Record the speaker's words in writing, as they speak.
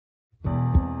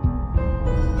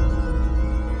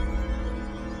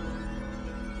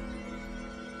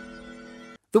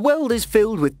The world is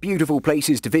filled with beautiful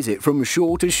places to visit from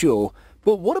shore to shore,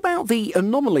 but what about the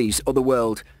anomalies of the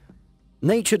world?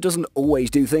 Nature doesn't always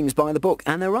do things by the book,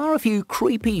 and there are a few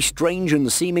creepy, strange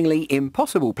and seemingly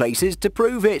impossible places to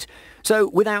prove it. So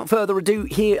without further ado,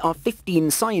 here are 15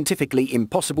 scientifically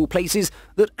impossible places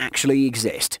that actually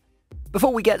exist.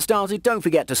 Before we get started, don't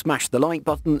forget to smash the like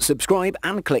button, subscribe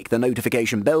and click the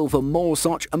notification bell for more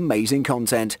such amazing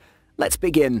content. Let's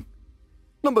begin.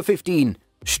 Number 15.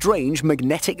 Strange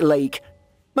Magnetic Lake.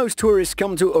 Most tourists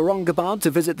come to Aurangabad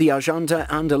to visit the Ajanta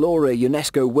and Ellora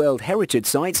UNESCO World Heritage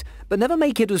Sites, but never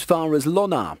make it as far as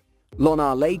Lonar.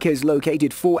 Lonar Lake is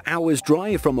located 4 hours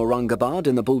drive from Aurangabad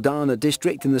in the Buldana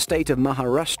district in the state of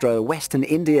Maharashtra, western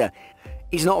India.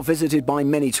 It's not visited by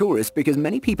many tourists because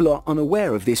many people are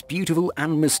unaware of this beautiful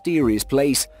and mysterious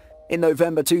place. In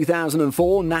November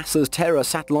 2004, NASA's Terra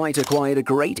satellite acquired a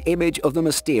great image of the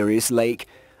mysterious lake.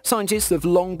 Scientists have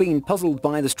long been puzzled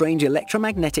by the strange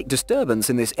electromagnetic disturbance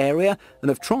in this area and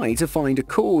have tried to find a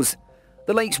cause.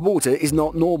 The lake's water is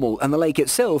not normal and the lake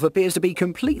itself appears to be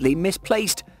completely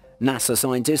misplaced. NASA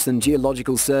scientists and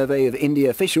Geological Survey of India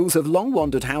officials have long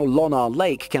wondered how Lonar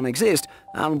Lake can exist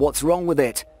and what's wrong with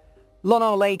it.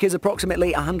 Lonar Lake is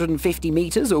approximately 150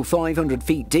 meters or 500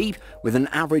 feet deep, with an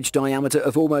average diameter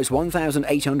of almost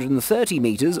 1,830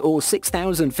 meters or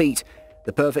 6,000 feet.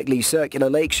 The perfectly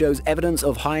circular lake shows evidence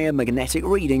of higher magnetic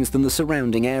readings than the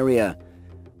surrounding area.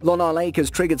 Lonar Lake has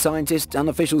triggered scientists and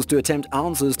officials to attempt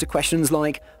answers to questions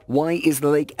like, why is the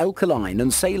lake alkaline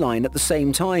and saline at the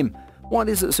same time? Why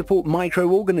does it support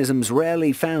microorganisms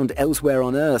rarely found elsewhere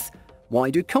on Earth?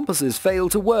 Why do compasses fail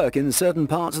to work in certain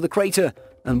parts of the crater?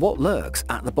 And what lurks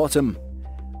at the bottom?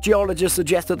 Geologists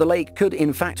suggest that the lake could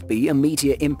in fact be a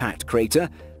meteor impact crater.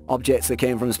 Objects that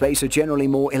came from space are generally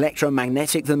more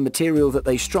electromagnetic than material that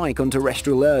they strike on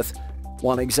terrestrial Earth.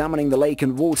 While examining the lake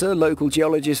and water, local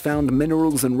geologists found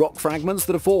minerals and rock fragments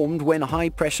that are formed when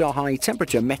high-pressure,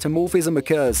 high-temperature metamorphism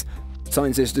occurs.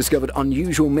 Scientists discovered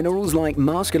unusual minerals like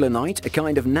masculinite, a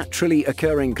kind of naturally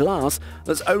occurring glass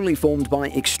that's only formed by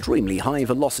extremely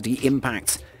high-velocity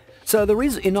impacts. So there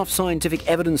is enough scientific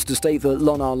evidence to state that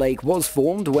Lonar Lake was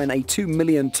formed when a 2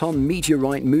 million ton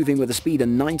meteorite moving with a speed of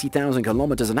 90,000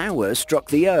 kilometers an hour struck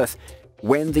the Earth.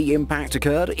 When the impact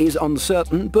occurred is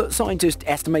uncertain, but scientists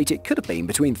estimate it could have been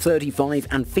between 35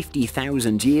 and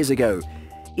 50,000 years ago.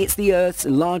 It's the Earth's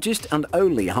largest and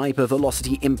only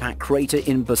hypervelocity impact crater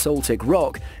in basaltic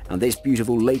rock, and this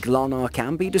beautiful Lake Lonar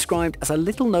can be described as a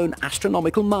little-known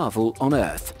astronomical marvel on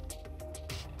Earth.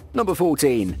 Number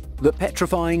 14. The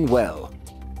Petrifying Well.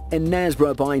 In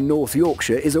Knaresborough by North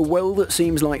Yorkshire is a well that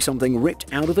seems like something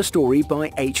ripped out of a story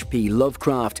by H.P.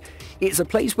 Lovecraft. It's a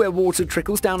place where water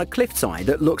trickles down a cliffside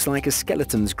that looks like a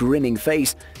skeleton's grinning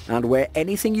face, and where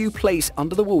anything you place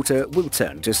under the water will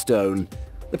turn to stone.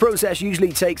 The process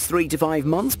usually takes 3 to 5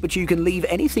 months, but you can leave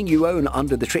anything you own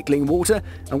under the trickling water,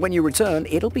 and when you return,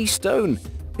 it'll be stone.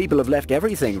 People have left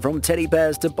everything from teddy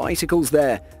bears to bicycles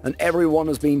there, and everyone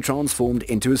has been transformed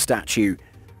into a statue.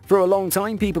 For a long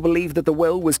time, people believed that the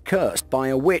well was cursed by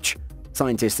a witch.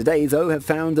 Scientists today, though, have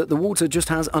found that the water just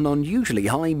has an unusually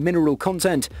high mineral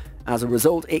content. As a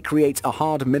result, it creates a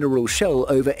hard mineral shell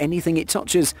over anything it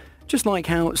touches, just like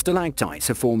how stalactites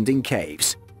are formed in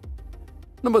caves.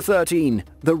 Number 13.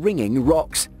 The Ringing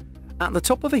Rocks. At the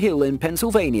top of a hill in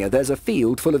Pennsylvania, there's a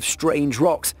field full of strange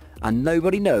rocks, and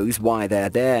nobody knows why they're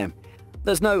there.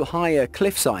 There's no higher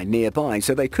cliffside nearby,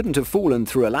 so they couldn't have fallen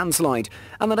through a landslide,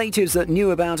 and the natives that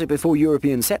knew about it before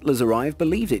European settlers arrived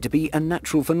believed it to be a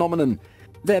natural phenomenon.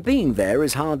 Their being there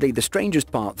is hardly the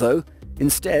strangest part, though.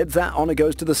 Instead, that honour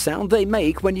goes to the sound they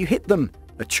make when you hit them,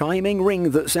 a chiming ring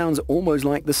that sounds almost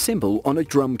like the cymbal on a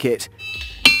drum kit.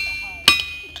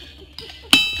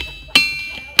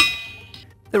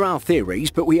 There are theories,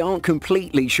 but we aren't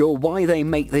completely sure why they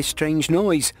make this strange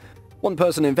noise. One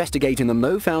person investigating them,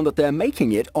 though, found that they're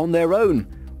making it on their own.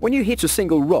 When you hit a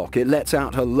single rock, it lets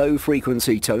out a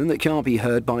low-frequency tone that can't be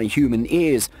heard by human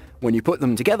ears. When you put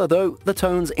them together, though, the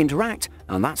tones interact,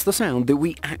 and that's the sound that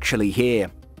we actually hear.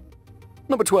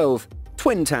 Number 12.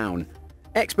 Twin Town.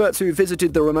 Experts who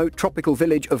visited the remote tropical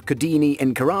village of Kodini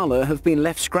in Kerala have been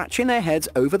left scratching their heads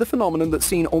over the phenomenon that's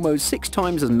seen almost 6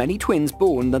 times as many twins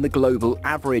born than the global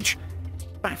average.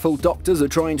 Baffled doctors are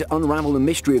trying to unravel the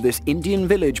mystery of this Indian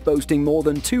village boasting more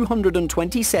than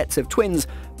 220 sets of twins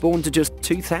born to just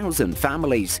 2,000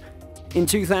 families. In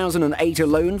 2008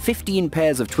 alone, 15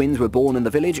 pairs of twins were born in the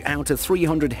village out of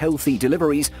 300 healthy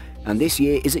deliveries, and this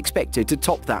year is expected to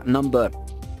top that number.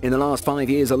 In the last 5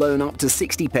 years alone, up to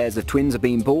 60 pairs of twins have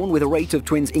been born, with a rate of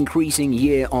twins increasing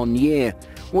year on year.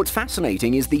 What's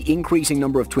fascinating is the increasing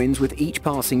number of twins with each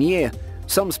passing year.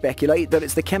 Some speculate that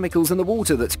it's the chemicals in the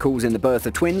water that's causing the birth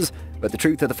of twins, but the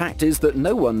truth of the fact is that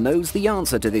no one knows the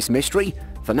answer to this mystery.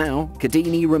 For now,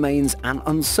 Kadini remains an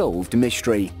unsolved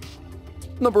mystery.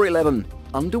 Number 11.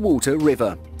 Underwater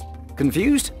river.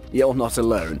 Confused? You're not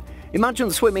alone.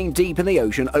 Imagine swimming deep in the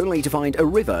ocean only to find a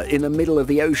river in the middle of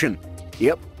the ocean.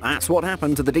 Yep, that's what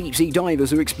happened to the deep-sea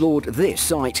divers who explored this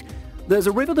site. There's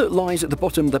a river that lies at the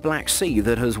bottom of the Black Sea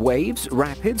that has waves,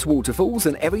 rapids, waterfalls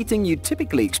and everything you'd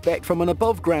typically expect from an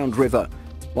above-ground river.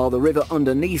 While the river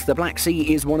underneath the Black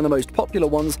Sea is one of the most popular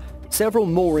ones, several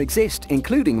more exist,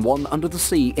 including one under the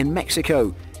sea in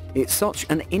Mexico. It's such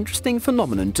an interesting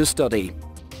phenomenon to study.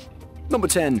 Number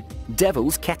 10.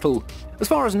 Devil's Kettle. As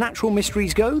far as natural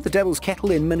mysteries go, the Devil's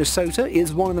Kettle in Minnesota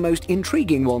is one of the most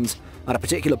intriguing ones. At a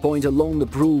particular point along the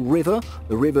Brule River,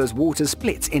 the river's water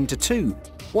splits into two.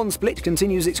 One split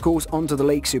continues its course onto the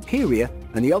Lake Superior,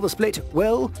 and the other split,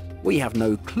 well, we have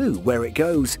no clue where it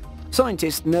goes.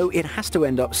 Scientists know it has to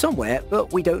end up somewhere,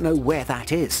 but we don't know where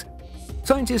that is.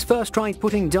 Scientists first tried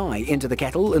putting dye into the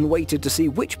kettle and waited to see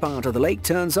which part of the lake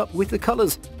turns up with the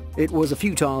colours. It was a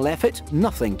futile effort,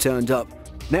 nothing turned up.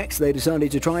 Next, they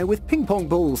decided to try with ping pong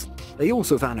balls. They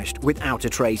also vanished without a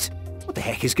trace. What the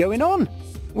heck is going on?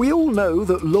 We all know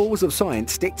that laws of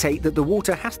science dictate that the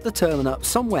water has to turn up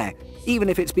somewhere. Even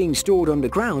if it's being stored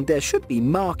underground, there should be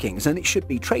markings and it should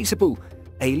be traceable.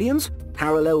 Aliens?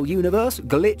 Parallel universe?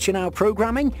 Glitch in our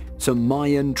programming? Some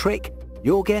Mayan trick?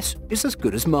 Your guess is as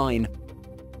good as mine.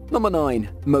 Number 9.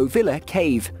 Movila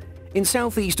Cave. In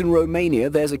southeastern Romania,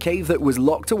 there's a cave that was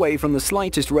locked away from the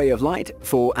slightest ray of light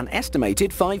for an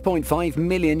estimated 5.5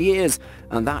 million years,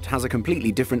 and that has a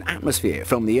completely different atmosphere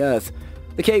from the Earth.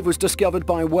 The cave was discovered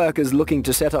by workers looking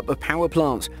to set up a power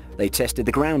plant. They tested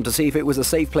the ground to see if it was a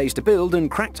safe place to build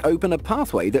and cracked open a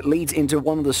pathway that leads into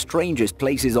one of the strangest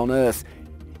places on Earth.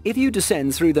 If you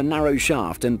descend through the narrow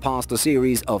shaft and past a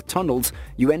series of tunnels,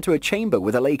 you enter a chamber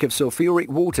with a lake of sulfuric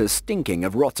water stinking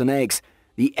of rotten eggs.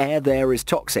 The air there is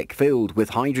toxic, filled with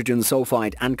hydrogen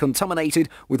sulfide and contaminated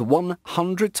with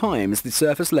 100 times the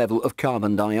surface level of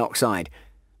carbon dioxide.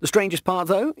 The strangest part,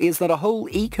 though, is that a whole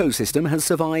ecosystem has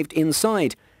survived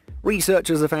inside.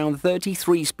 Researchers have found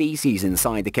 33 species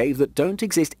inside the cave that don't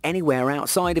exist anywhere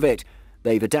outside of it.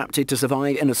 They've adapted to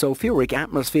survive in a sulfuric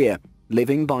atmosphere,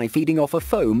 living by feeding off a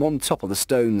foam on top of the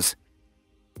stones.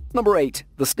 Number 8.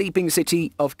 The Sleeping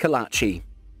City of Kalachi.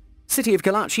 City of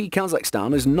Kalachi,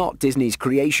 Kazakhstan is not Disney's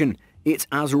creation. It's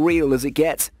as real as it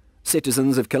gets.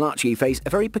 Citizens of Kalachi face a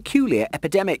very peculiar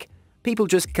epidemic. People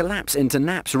just collapse into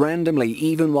naps randomly,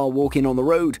 even while walking on the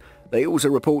road. They also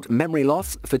report memory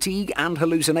loss, fatigue and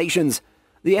hallucinations.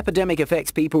 The epidemic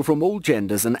affects people from all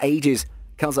genders and ages.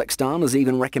 Kazakhstan has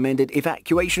even recommended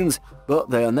evacuations, but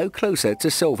they are no closer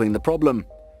to solving the problem.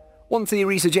 One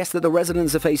theory suggests that the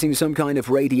residents are facing some kind of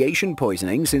radiation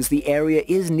poisoning since the area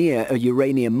is near a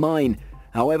uranium mine.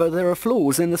 However, there are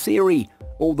flaws in the theory.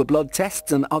 All the blood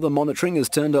tests and other monitoring has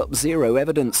turned up zero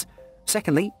evidence.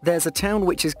 Secondly, there's a town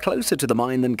which is closer to the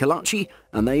mine than Kalachi,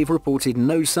 and they've reported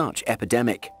no such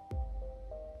epidemic.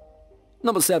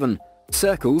 Number 7.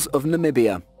 Circles of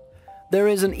Namibia. There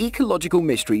is an ecological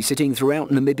mystery sitting throughout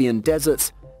Namibian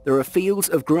deserts. There are fields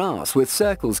of grass with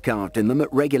circles carved in them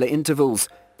at regular intervals.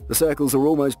 The circles are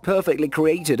almost perfectly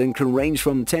created and can range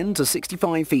from 10 to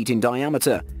 65 feet in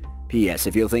diameter. P.S.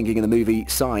 If you're thinking of the movie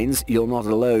Signs, you're not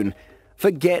alone.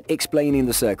 Forget explaining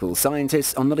the circles.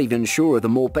 Scientists are not even sure of the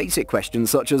more basic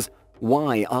questions such as,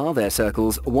 why are there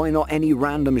circles? Why not any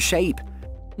random shape?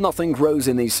 Nothing grows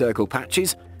in these circle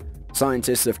patches.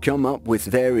 Scientists have come up with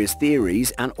various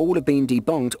theories and all have been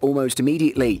debunked almost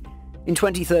immediately. In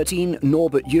 2013,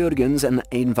 Norbert Jürgens, an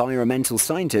environmental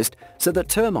scientist, said that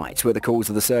termites were the cause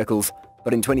of the circles.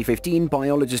 But in 2015,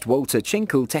 biologist Walter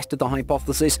Chinkel tested the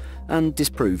hypothesis and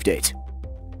disproved it.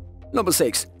 Number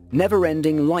 6.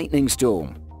 Never-ending lightning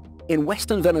storm. In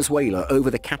western Venezuela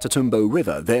over the Catatumbo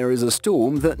River, there is a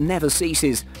storm that never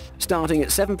ceases. Starting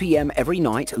at 7 p.m. every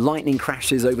night, lightning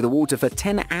crashes over the water for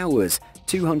 10 hours,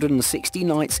 260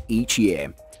 nights each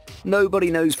year. Nobody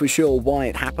knows for sure why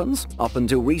it happens. Up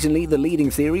until recently, the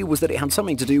leading theory was that it had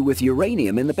something to do with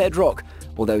uranium in the bedrock,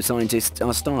 although scientists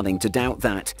are starting to doubt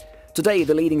that. Today,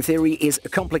 the leading theory is a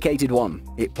complicated one.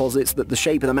 It posits that the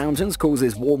shape of the mountains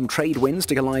causes warm trade winds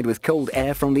to collide with cold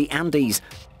air from the Andes.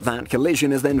 That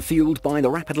collision is then fueled by the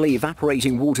rapidly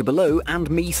evaporating water below and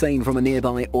methane from a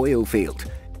nearby oil field.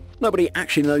 Nobody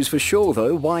actually knows for sure,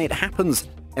 though, why it happens.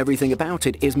 Everything about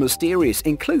it is mysterious,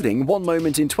 including one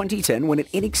moment in 2010 when it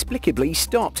inexplicably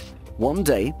stopped. One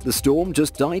day, the storm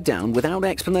just died down without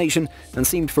explanation and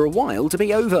seemed for a while to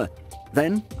be over.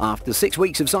 Then, after 6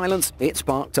 weeks of silence, it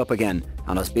sparked up again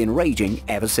and has been raging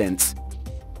ever since.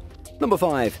 Number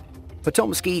 5.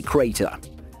 Potomsky Crater.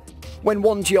 When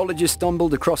one geologist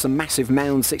stumbled across a massive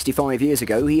mound 65 years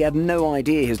ago, he had no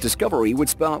idea his discovery would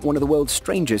spark one of the world's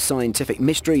strangest scientific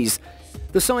mysteries.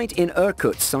 The site in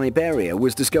Irkutsk, Siberia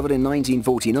was discovered in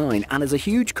 1949 and is a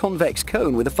huge convex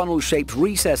cone with a funnel-shaped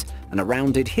recess and a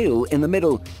rounded hill in the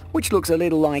middle, which looks a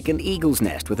little like an eagle's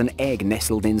nest with an egg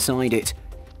nestled inside it.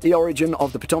 The origin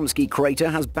of the Potomsky Crater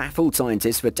has baffled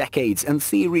scientists for decades, and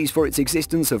theories for its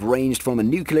existence have ranged from a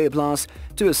nuclear blast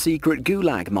to a secret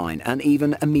gulag mine and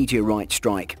even a meteorite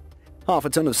strike. Half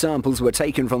a ton of samples were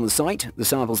taken from the site. The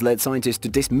samples led scientists to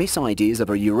dismiss ideas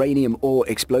of a uranium ore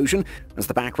explosion, as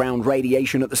the background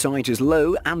radiation at the site is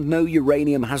low and no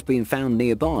uranium has been found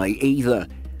nearby either.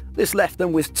 This left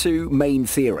them with two main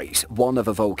theories, one of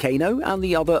a volcano and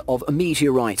the other of a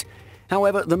meteorite.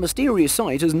 However, the mysterious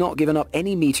site has not given up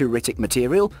any meteoritic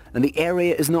material, and the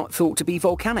area is not thought to be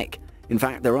volcanic. In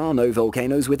fact, there are no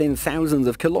volcanoes within thousands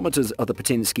of kilometers of the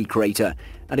Potomsky Crater,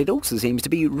 and it also seems to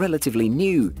be relatively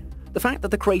new. The fact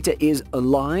that the crater is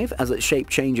alive, as its shape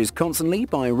changes constantly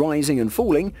by rising and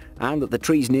falling, and that the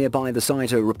trees nearby the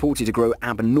site are reported to grow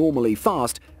abnormally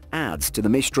fast, adds to the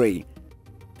mystery.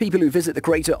 People who visit the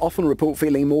crater often report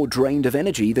feeling more drained of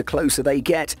energy the closer they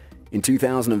get. In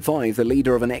 2005, the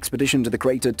leader of an expedition to the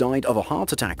crater died of a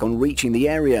heart attack on reaching the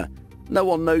area. No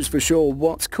one knows for sure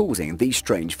what's causing these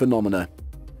strange phenomena.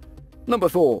 Number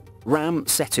 4. Ram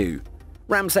Setu.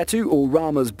 Ram Setu, or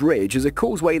Rama's Bridge, is a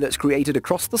causeway that's created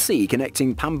across the sea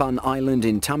connecting Pamban Island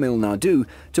in Tamil Nadu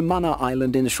to Mannar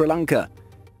Island in Sri Lanka.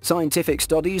 Scientific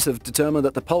studies have determined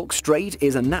that the Polk Strait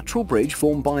is a natural bridge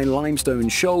formed by limestone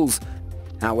shoals.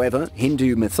 However,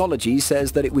 Hindu mythology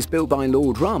says that it was built by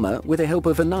Lord Rama with the help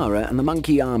of Vanara and the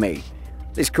monkey army.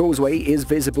 This causeway is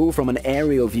visible from an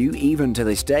aerial view even to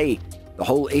this day. The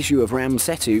whole issue of Ram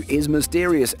Setu is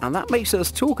mysterious, and that makes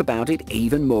us talk about it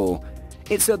even more.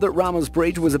 It's said that Rama's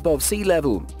Bridge was above sea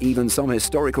level. Even some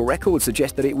historical records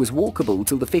suggest that it was walkable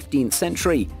till the 15th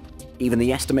century. Even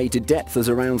the estimated depth is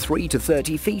around 3 to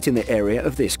 30 feet in the area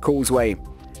of this causeway.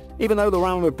 Even though the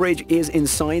Rama Bridge is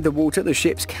inside the water, the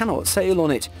ships cannot sail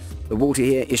on it. The water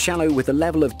here is shallow, with the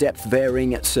level of depth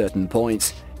varying at certain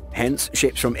points. Hence,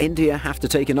 ships from India have to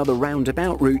take another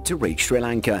roundabout route to reach Sri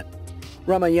Lanka.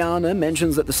 Ramayana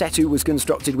mentions that the Setu was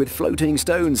constructed with floating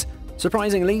stones.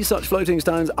 Surprisingly, such floating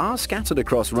stones are scattered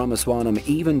across Ramaswanam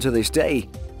even to this day.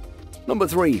 Number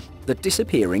 3. The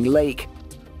Disappearing Lake.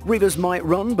 Rivers might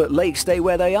run, but lakes stay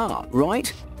where they are,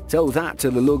 right? Tell that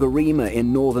to the Lugarima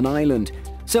in Northern Ireland.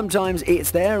 Sometimes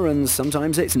it's there and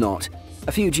sometimes it's not.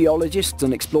 A few geologists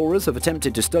and explorers have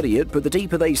attempted to study it, but the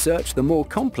deeper they search, the more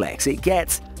complex it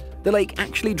gets. The lake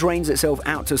actually drains itself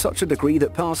out to such a degree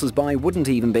that passers-by wouldn't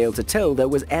even be able to tell there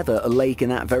was ever a lake in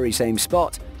that very same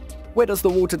spot. Where does the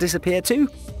water disappear to?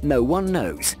 No one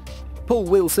knows. Paul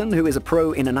Wilson, who is a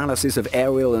pro in analysis of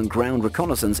aerial and ground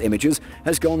reconnaissance images,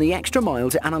 has gone the extra mile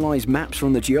to analyse maps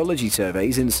from the geology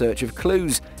surveys in search of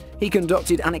clues. He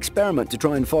conducted an experiment to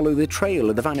try and follow the trail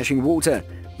of the vanishing water.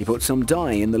 He put some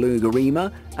dye in the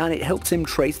Lugarima, and it helped him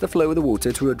trace the flow of the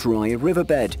water to a dry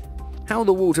riverbed. How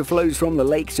the water flows from the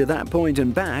lake to that point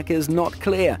and back is not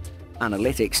clear.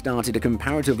 Analytics started a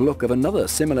comparative look of another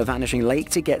similar vanishing lake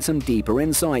to get some deeper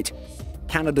insight.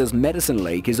 Canada's Medicine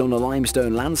Lake is on a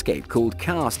limestone landscape called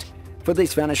karst. For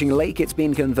this vanishing lake, it's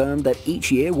been confirmed that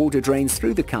each year water drains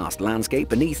through the karst landscape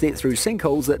beneath it through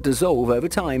sinkholes that dissolve over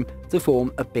time to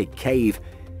form a big cave.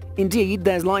 Indeed,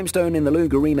 there's limestone in the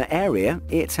Lugarima area.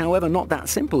 It's however not that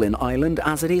simple in Ireland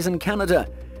as it is in Canada.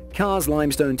 Karst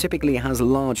limestone typically has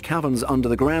large caverns under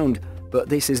the ground, but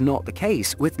this is not the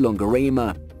case with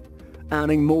Lugarima.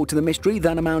 Adding more to the mystery,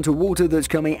 that amount of water that's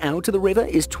coming out of the river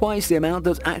is twice the amount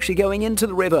that's actually going into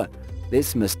the river.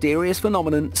 This mysterious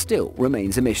phenomenon still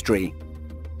remains a mystery.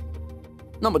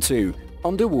 Number 2.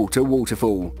 Underwater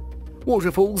waterfall.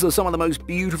 Waterfalls are some of the most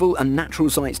beautiful and natural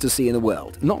sights to see in the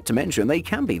world, not to mention they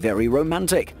can be very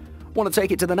romantic. Want to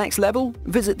take it to the next level?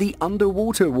 Visit the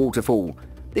underwater waterfall.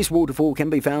 This waterfall can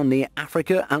be found near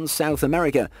Africa and South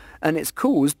America, and it's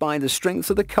caused by the strength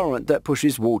of the current that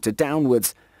pushes water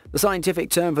downwards. The scientific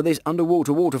term for this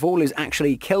underwater waterfall is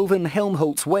actually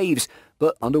Kelvin-Helmholtz waves,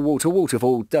 but underwater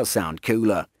waterfall does sound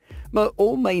cooler. But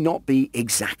all may not be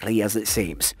exactly as it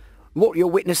seems. What you're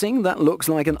witnessing that looks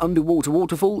like an underwater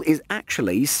waterfall is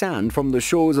actually sand from the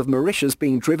shores of Mauritius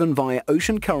being driven via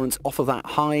ocean currents off of that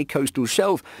high coastal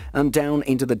shelf and down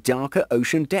into the darker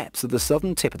ocean depths of the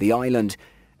southern tip of the island.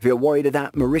 If you're worried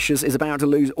that Mauritius is about to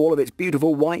lose all of its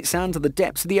beautiful white sand to the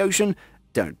depths of the ocean,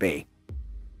 don't be.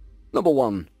 Number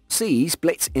 1. Sea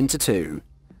splits into two.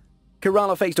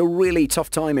 Kerala faced a really tough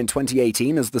time in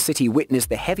 2018 as the city witnessed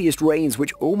the heaviest rains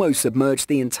which almost submerged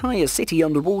the entire city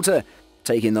underwater,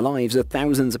 taking the lives of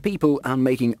thousands of people and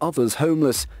making others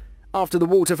homeless. After the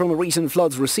water from the recent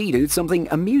floods receded, something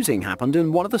amusing happened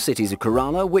in one of the cities of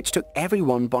Kerala which took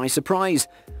everyone by surprise.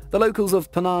 The locals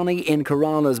of Panani in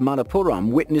Kerala's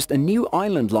Malappuram witnessed a new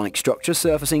island-like structure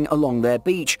surfacing along their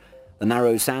beach. The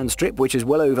narrow sand strip, which is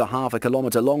well over half a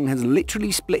kilometre long, has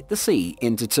literally split the sea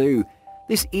into two.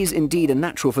 This is indeed a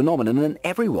natural phenomenon and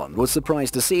everyone was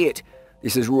surprised to see it.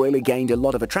 This has really gained a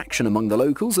lot of attraction among the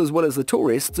locals as well as the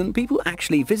tourists, and people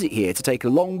actually visit here to take a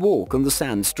long walk on the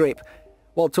sand strip.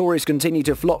 While tourists continue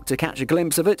to flock to catch a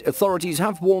glimpse of it, authorities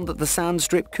have warned that the sand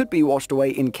strip could be washed away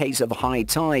in case of high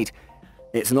tide.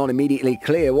 It's not immediately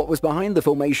clear what was behind the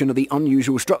formation of the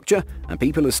unusual structure, and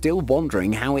people are still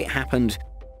wondering how it happened.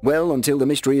 Well, until the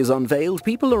mystery is unveiled,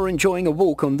 people are enjoying a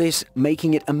walk on this,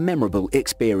 making it a memorable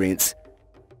experience.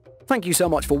 Thank you so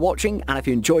much for watching, and if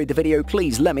you enjoyed the video,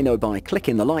 please let me know by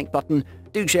clicking the like button.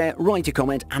 Do share, write a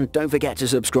comment, and don't forget to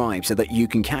subscribe so that you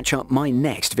can catch up my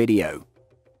next video.